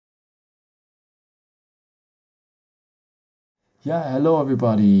Yeah, hello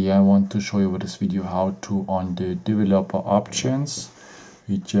everybody. I want to show you with this video how to, on the developer options,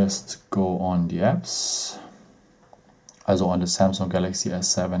 we just go on the apps. Also on the Samsung Galaxy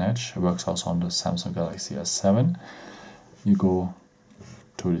S7 Edge, it works also on the Samsung Galaxy S7. You go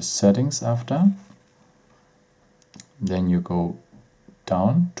to the settings after, then you go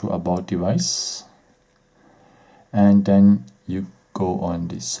down to about device, and then you go on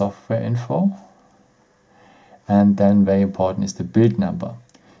the software info. And then very important is the build number.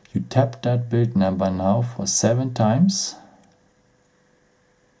 You tap that build number now for 7 times.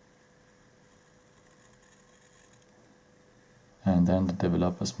 And then the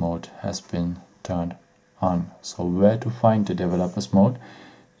developers mode has been turned on. So where to find the developers mode?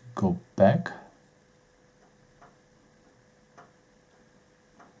 Go back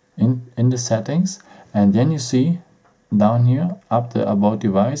in the settings, and then you see down here up the about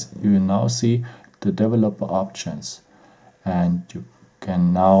device, you now see the developer options, and you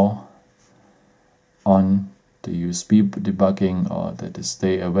can now on the USB debugging or the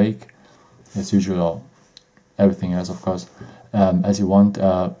stay awake as usual, or everything else of course, as you want.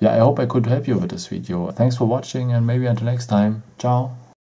 Yeah, I hope I could help you with this video. Thanks for watching, and maybe until next time. Ciao.